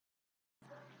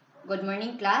Good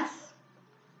morning, class.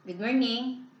 Good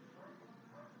morning.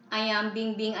 I am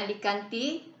Bingbing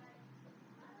Alicante,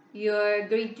 your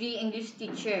grade 3 English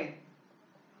teacher.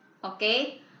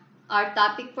 Okay? Our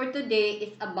topic for today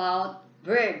is about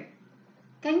verb.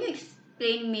 Can you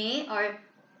explain me or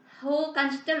who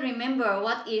can still remember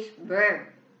what is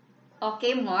verb?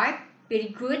 Okay, Mark.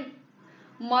 Very good.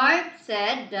 Mark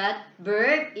said that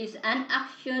verb is an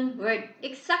action word.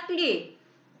 Exactly.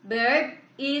 Verb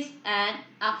is an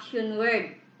action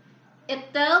word. It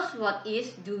tells what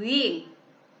is doing.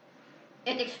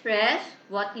 It expresses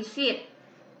what is it.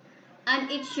 And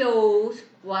it shows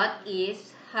what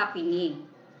is happening.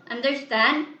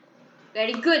 Understand?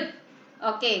 Very good.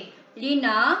 Okay,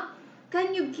 Lina,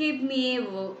 can you give me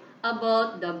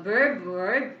about the verb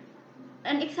word?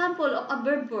 An example of a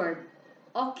verb word.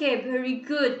 Okay, very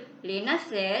good. Lena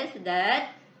says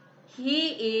that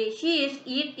she is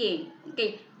eating.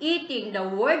 Okay, eating. The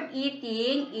word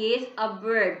eating is a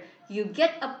verb. You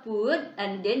get a food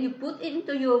and then you put it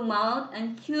into your mouth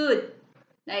and chew it.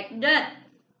 Like that.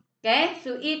 Okay,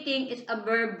 so eating is a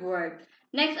verb word.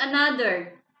 Next,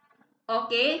 another.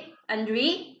 Okay,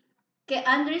 Andre. Okay,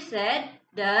 Andre said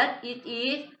that it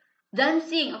is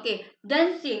dancing. Okay,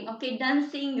 dancing. Okay,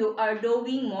 dancing. You are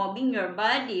doing, moving your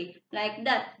body like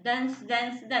that. Dance,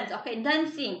 dance, dance. Okay,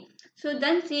 dancing. So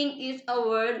dancing is a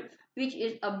word which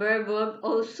is a verb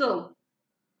also.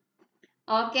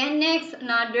 Okay, next,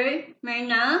 another.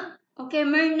 Myrna. Okay,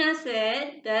 Myrna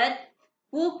said that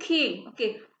walking.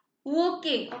 Okay,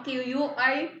 walking. Okay, you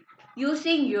are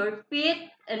using your feet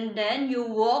and then you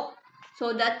walk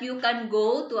so that you can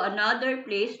go to another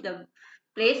place, the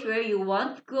place where you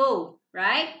want to go,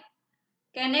 right?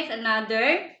 Okay, next,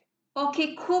 another.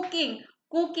 Okay, cooking.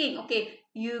 Cooking. Okay,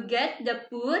 you get the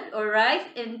food or rice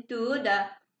into the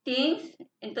things,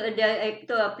 into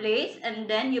a place, and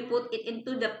then you put it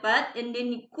into the pot and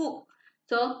then you cook.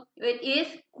 So, it is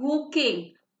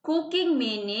cooking. Cooking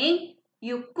meaning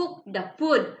you cook the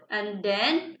food and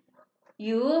then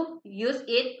you use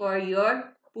it for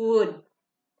your food.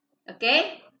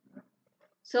 Okay?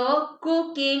 So,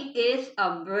 cooking is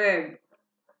a verb.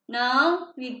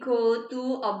 Now, we go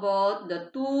to about the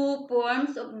two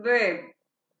forms of verb.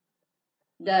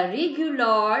 The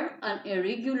regular and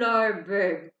irregular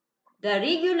verb. The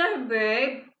regular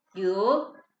verb,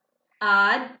 you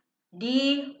add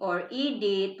D or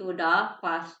ED to the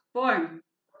past form.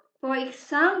 For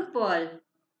example,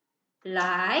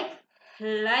 like,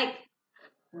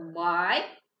 bike,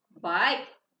 bike,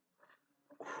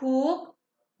 cook,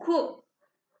 cook,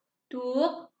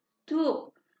 took,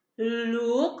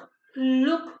 look.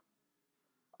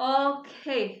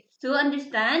 Okay, so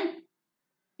understand?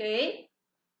 Okay,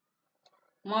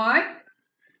 Mark,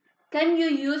 can you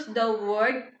use the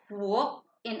word walk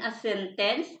in a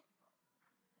sentence?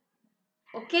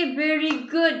 Okay, very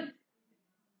good.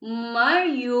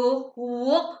 Mario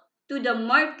walked to the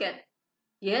market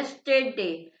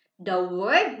yesterday. The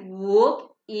word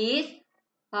walk is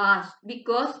past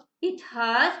because it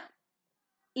has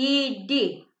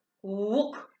ed.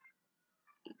 Walk.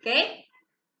 Okay?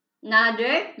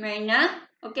 Another, Myrna.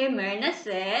 Okay, Myrna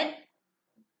said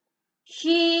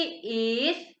she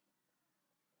is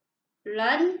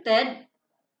planted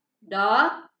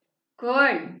the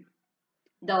corn.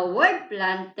 The word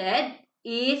planted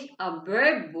is a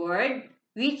verb word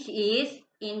which is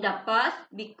in the past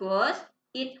because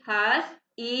it has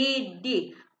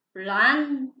ed.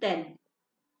 Planted.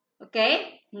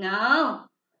 Okay? Now,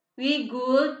 we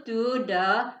go to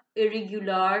the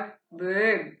irregular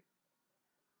verb.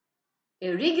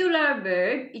 Irregular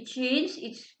verb, it changes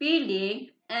its spelling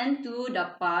into the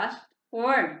past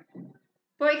form.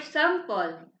 For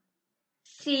example,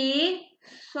 see,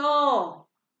 saw,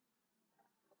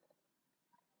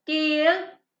 till,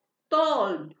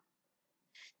 told,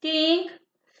 think,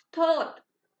 thought,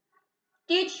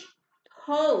 teach,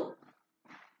 taught,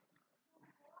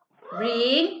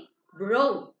 bring,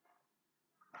 brought.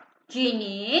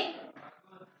 Ginny,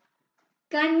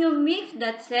 can you mix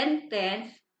that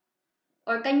sentence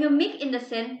or can you mix in the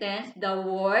sentence the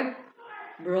word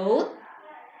brought?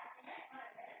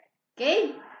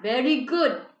 Okay, very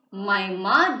good. My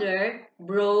mother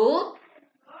brought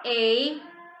a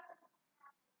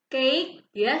cake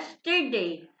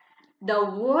yesterday. The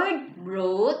word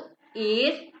brought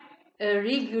is a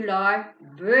regular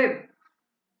verb.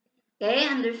 Okay,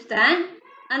 understand?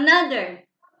 Another.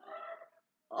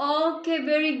 Okay,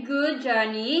 very good,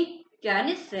 Johnny.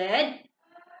 Johnny said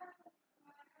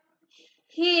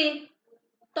he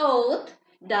thought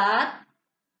that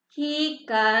he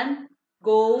can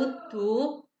go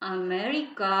to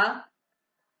America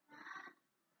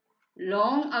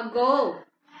long ago.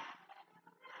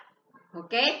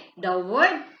 Okay? The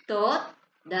word thought,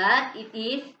 that it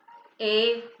is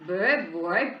a verb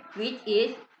word which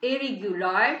is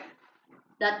irregular,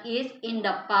 that is in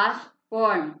the past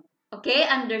form. Okay,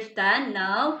 understand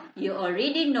now? You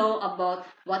already know about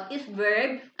what is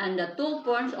verb and the two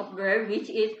forms of verb, which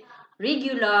is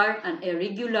regular and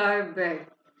irregular verb.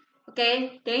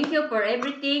 Okay, thank you for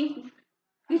everything,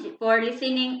 for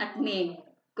listening at me.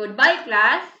 Goodbye,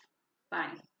 class.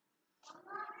 Bye.